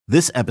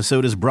This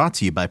episode is brought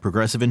to you by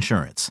Progressive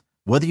Insurance.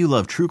 Whether you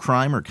love true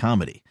crime or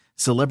comedy,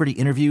 celebrity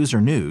interviews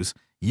or news,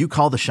 you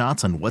call the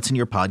shots on what's in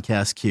your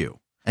podcast queue.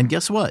 And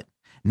guess what?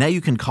 Now you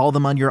can call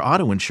them on your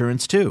auto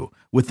insurance too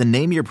with the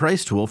Name Your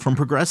Price tool from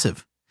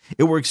Progressive.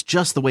 It works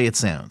just the way it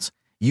sounds.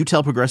 You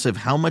tell Progressive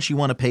how much you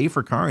want to pay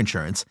for car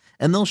insurance,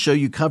 and they'll show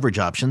you coverage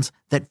options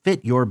that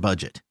fit your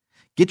budget.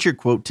 Get your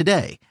quote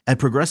today at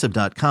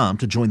Progressive.com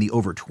to join the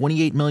over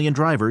 28 million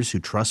drivers who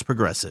trust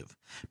Progressive.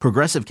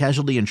 Progressive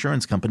Casualty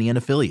Insurance Company and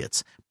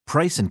Affiliates.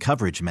 Price and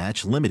coverage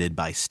match limited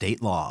by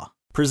state law.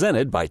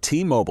 Presented by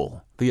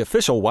T-Mobile, the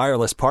official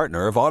wireless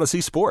partner of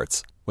Odyssey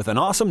Sports. With an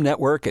awesome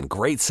network and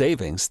great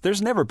savings,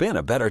 there's never been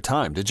a better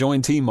time to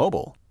join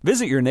T-Mobile.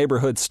 Visit your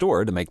neighborhood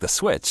store to make the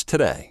switch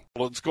today.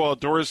 Let's go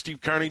outdoors.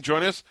 Steve Carney,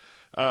 join us.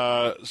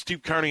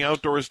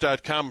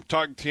 SteveCarneyOutdoors.com. I'm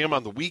talking to him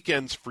on the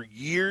weekends for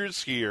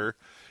years here.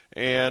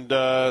 And,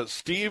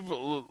 Steve,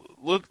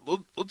 let's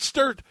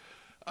start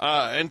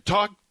and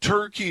talk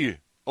turkey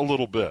a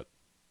little bit.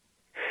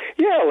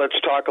 Yeah, let's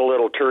talk a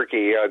little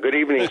turkey. Good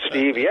evening,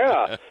 Steve.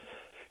 Yeah,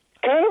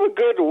 kind of a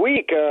good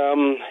week.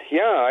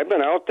 I've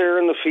been out there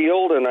in the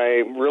field, and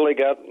I really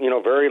got,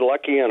 very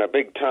lucky on a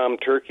big tom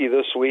turkey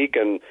this week.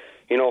 And,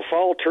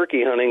 fall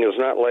turkey hunting is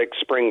not like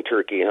spring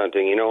turkey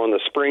hunting. In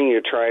the spring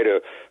you try to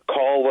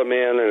call them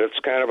in, and it's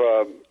kind of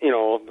a,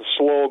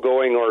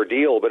 slow-going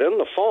ordeal. But in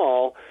the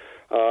fall,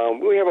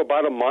 we have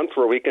about a month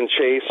where we can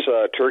chase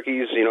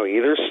turkeys,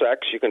 either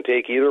sex. You can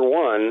take either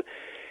one.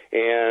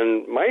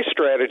 And my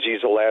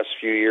strategies the last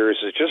few years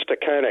is just to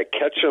kind of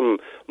catch them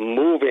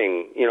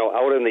moving,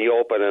 out in the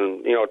open.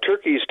 And,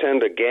 turkeys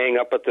tend to gang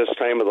up at this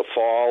time of the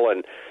fall,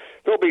 and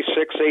there'll be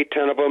 6, 8,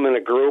 10 of them in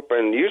a group.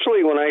 And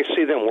usually when I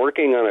see them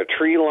working on a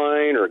tree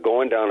line or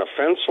going down a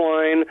fence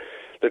line,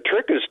 the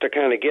trick is to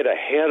kind of get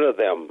ahead of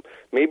them,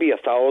 maybe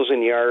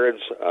 1,000 yards,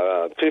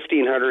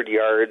 1,500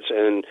 yards,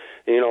 and,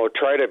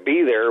 try to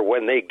be there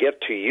when they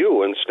get to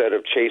you instead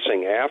of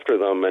chasing after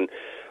them. And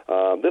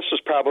this is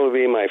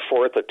probably my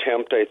fourth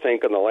attempt, I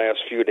think, in the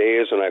last few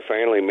days, and I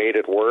finally made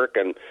it work.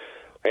 And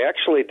I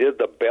actually did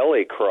the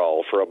belly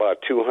crawl for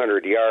about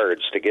 200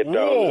 yards to get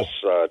down this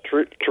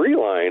tree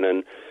line.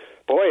 And,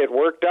 boy, it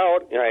worked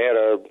out. I had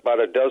about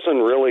a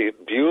dozen really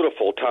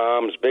beautiful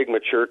toms, big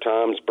mature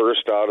toms,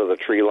 burst out of the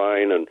tree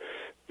line, and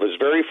was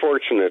very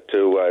fortunate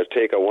to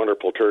take a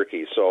wonderful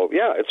turkey. So,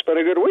 yeah, it's been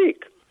a good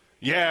week.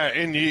 Yeah,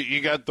 and you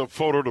got the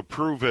photo to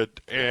prove it,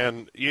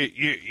 and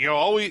you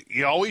always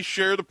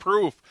share the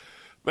proof.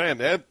 Man,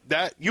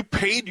 that you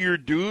paid your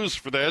dues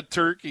for that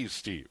turkey,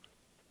 Steve.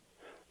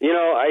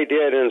 I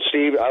did, and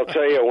Steve, I'll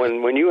tell you,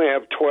 when you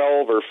have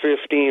 12 or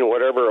 15,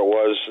 whatever it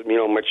was,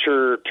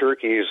 mature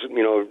turkeys,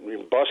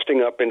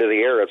 busting up into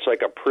the air, it's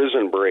like a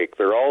prison break.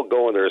 They're all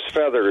going, there's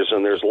feathers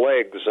and there's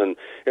legs, and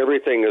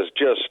everything is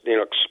just,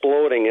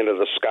 exploding into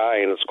the sky,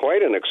 and it's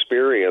quite an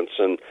experience.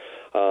 And,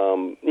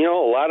 a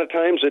lot of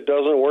times it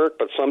doesn't work,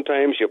 but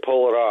sometimes you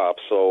pull it off.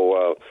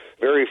 So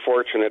very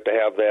fortunate to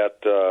have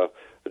that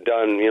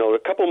done. A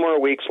couple more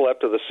weeks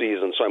left of the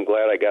season, so I'm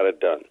glad I got it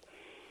done.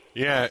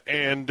 Yeah,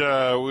 and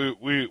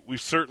we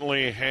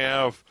certainly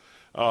have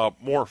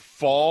more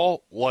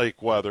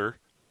fall-like weather.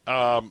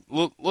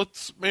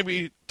 Let's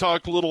maybe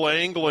talk a little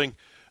angling.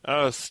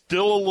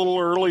 Still a little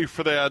early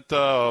for that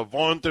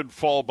vaunted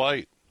fall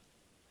bite.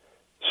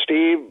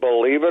 Steve,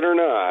 believe it or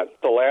not,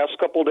 the last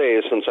couple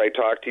days since I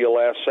talked to you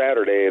last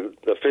Saturday,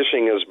 the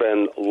fishing has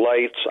been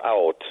lights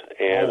out,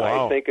 and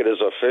I think it is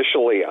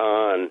officially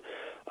on.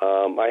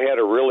 I had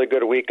a really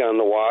good week on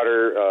the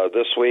water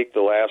this week,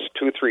 the last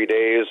 2-3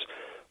 days.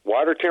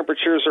 Water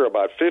temperatures are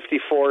about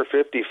 54,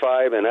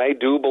 55, and I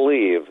do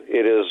believe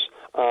it is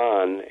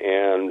on.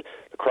 And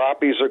the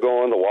crappies are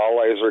going, the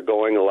walleyes are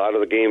going, a lot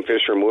of the game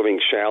fish are moving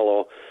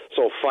shallow.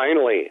 So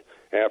finally,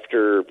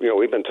 after,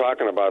 we've been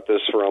talking about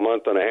this for a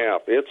month and a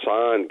half, it's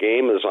on,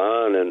 game is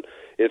on, and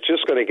it's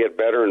just going to get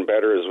better and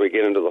better as we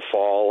get into the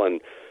fall.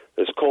 And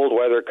this cold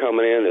weather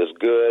coming in is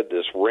good.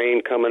 This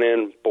rain coming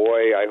in,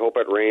 boy, I hope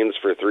it rains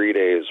for 3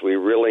 days. We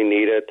really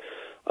need it.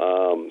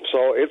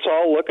 So it's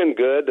all looking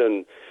good,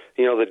 and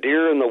the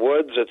deer in the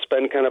woods, it's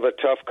been kind of a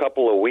tough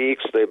couple of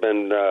weeks. They've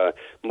been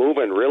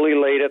moving really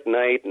late at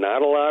night,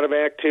 not a lot of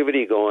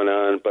activity going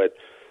on, but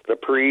the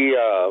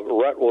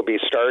pre-rut will be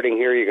starting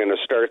here. You're going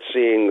to start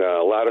seeing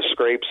a lot of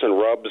scrapes and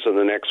rubs in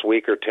the next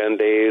week or 10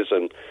 days,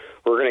 and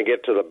we're going to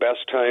get to the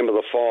best time of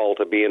the fall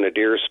to be in a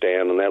deer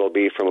stand, and that'll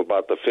be from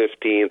about the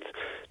 15th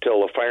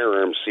till the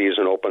firearms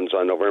season opens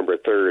on November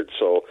 3rd.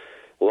 So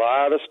a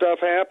lot of stuff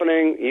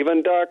happening,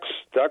 even ducks.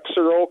 Ducks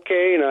are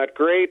okay, not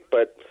great,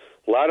 but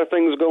a lot of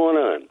things going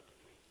on.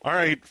 All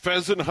right,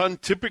 pheasant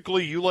hunt.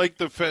 Typically, you like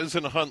the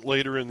pheasant hunt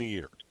later in the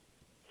year.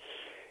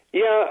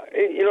 Yeah,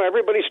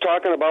 everybody's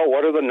talking about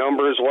what are the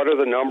numbers.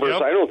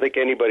 Yep. I don't think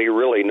anybody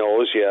really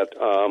knows yet.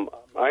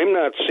 I'm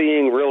not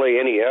seeing really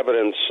any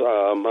evidence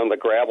on the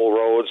gravel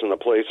roads and the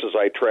places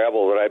I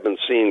travel that I've been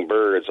seeing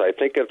birds. I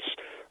think it's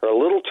a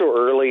little too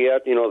early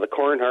yet. The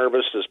corn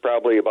harvest is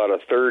probably about a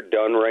third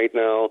done right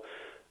now.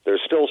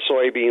 There's still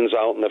soybeans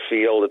out in the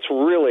field. It's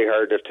really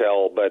hard to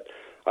tell, but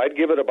I'd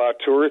give it about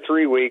 2 or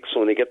 3 weeks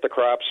when they get the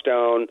crops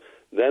down.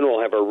 Then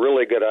we'll have a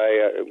really good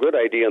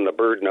idea on the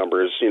bird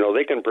numbers.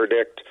 They can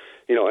predict,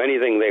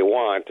 anything they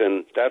want,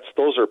 and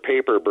those are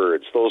paper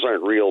birds. Those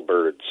aren't real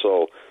birds.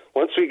 So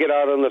once we get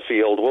out on the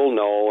field, we'll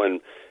know, and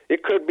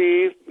it could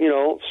be,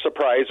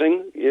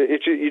 surprising.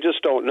 You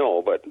just don't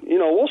know, but,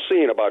 we'll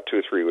see in about 2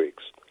 or 3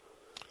 weeks.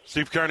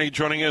 Steve Carney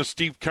joining us,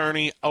 Steve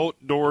Carney,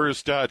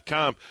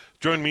 Outdoors.com.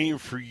 Joined me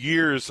for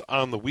years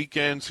on the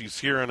weekends. He's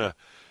here on a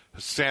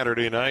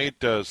Saturday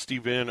night,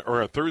 Steve in,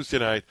 or a Thursday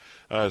night,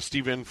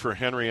 Steve in for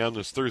Henry on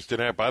this Thursday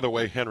night. By the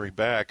way, Henry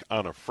back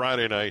on a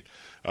Friday night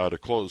to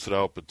close it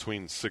out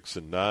between 6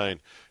 and 9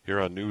 here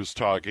on News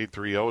Talk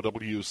 830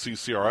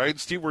 WCCR. All right,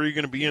 Steve, where are you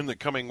going to be in the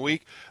coming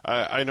week?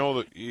 I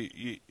know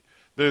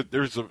that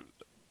there's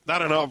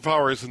not enough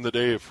hours in the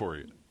day for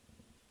you.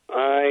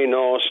 I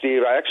know,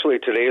 Steve. Actually,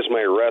 today's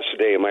my rest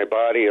day. My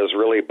body is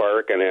really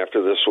barking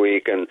after this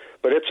week,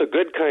 but it's a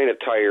good kind of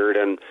tired,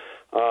 and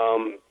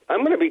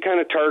I'm going to be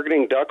kind of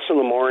targeting ducks in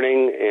the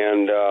morning,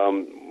 and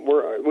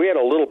we had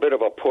a little bit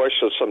of a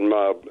push of some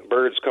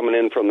birds coming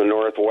in from the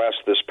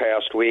northwest this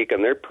past week,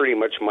 and they're pretty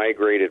much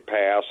migrated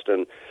past,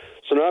 and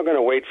so now I'm going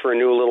to wait for a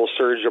new little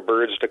surge of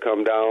birds to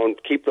come down,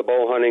 keep the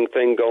bow hunting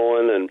thing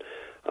going, and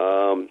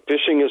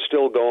fishing is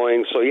still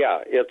going. So,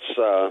 yeah, it's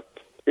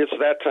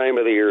that time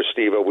of the year,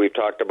 Steve, that we've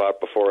talked about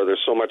before.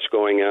 There's so much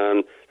going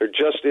on. There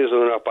just isn't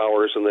enough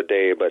hours in the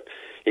day, but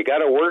you got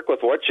to work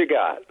with what you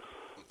got.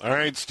 All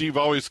right, Steve,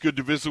 always good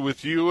to visit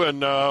with you,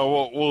 and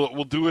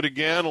we'll do it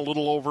again a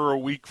little over a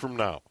week from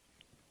now.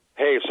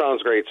 Hey,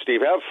 sounds great,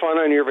 Steve. Have fun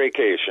on your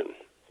vacation.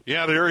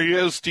 Yeah, there he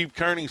is, Steve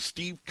Carney.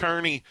 Steve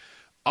Carney,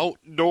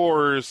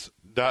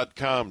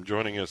 Outdoors.com,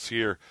 joining us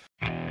here.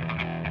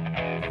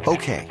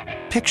 Okay,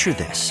 picture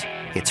this.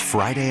 It's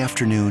Friday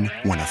afternoon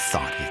when a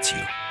thought hits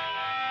you.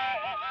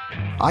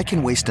 I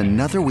can waste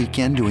another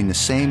weekend doing the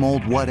same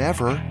old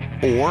whatever,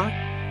 or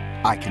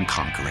I can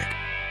conquer it.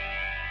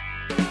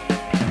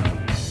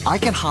 I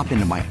can hop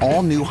into my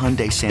all-new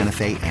Hyundai Santa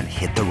Fe and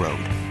hit the road.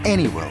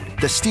 Any road.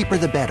 The steeper,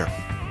 the better.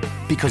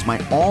 Because my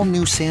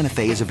all-new Santa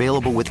Fe is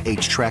available with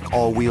H-Track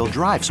all-wheel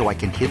drive, so I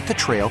can hit the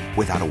trail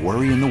without a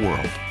worry in the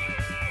world.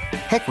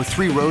 Heck, with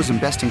 3 rows and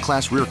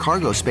best-in-class rear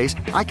cargo space,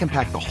 I can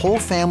pack the whole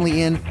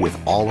family in with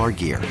all our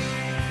gear.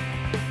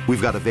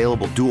 We've got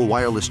available dual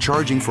wireless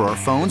charging for our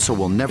phones, so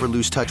we'll never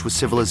lose touch with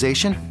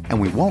civilization, and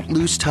we won't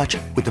lose touch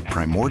with the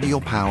primordial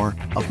power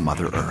of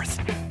Mother Earth.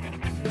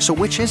 So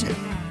which is it?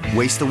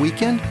 Waste the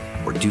weekend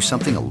or do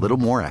something a little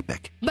more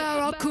epic?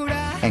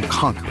 And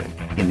conquer it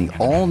in the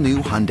all-new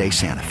Hyundai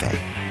Santa Fe.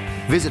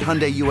 Visit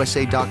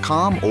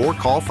HyundaiUSA.com or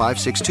call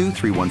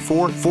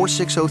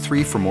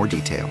 562-314-4603 for more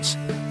details.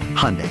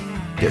 Hyundai,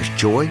 there's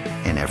joy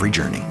in every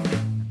journey.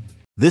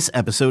 This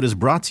episode is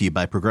brought to you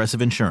by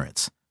Progressive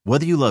Insurance.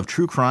 Whether you love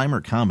true crime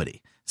or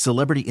comedy,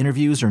 celebrity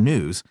interviews or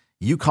news,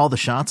 you call the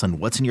shots on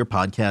what's in your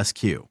podcast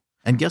queue.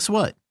 And guess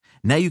what?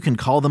 Now you can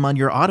call them on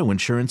your auto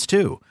insurance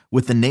too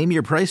with the Name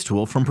Your Price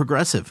tool from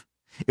Progressive.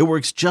 It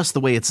works just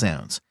the way it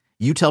sounds.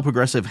 You tell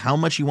Progressive how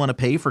much you want to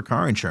pay for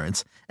car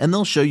insurance, and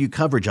they'll show you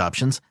coverage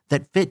options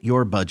that fit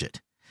your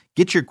budget.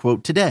 Get your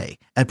quote today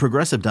at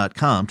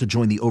Progressive.com to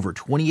join the over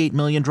 28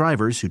 million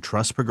drivers who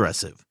trust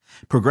Progressive.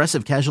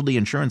 Progressive Casualty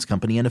Insurance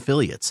Company and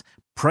Affiliates.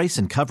 Price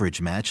and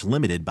coverage match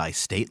limited by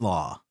state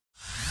law.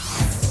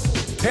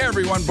 Hey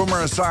everyone, Boomer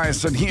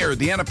Esiason here.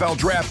 The NFL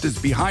Draft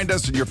is behind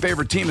us and your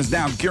favorite team is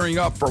now gearing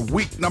up for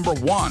week number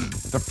 1.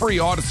 The free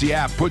Odyssey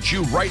app puts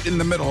you right in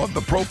the middle of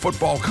the pro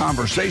football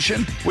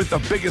conversation with the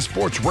biggest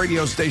sports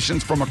radio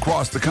stations from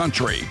across the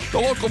country. The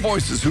local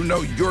voices who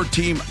know your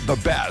team the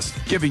best,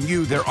 giving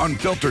you their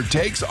unfiltered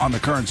takes on the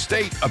current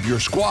state of your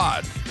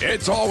squad.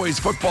 It's always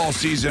football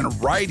season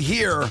right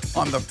here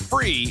on the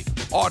free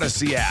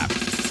Odyssey app.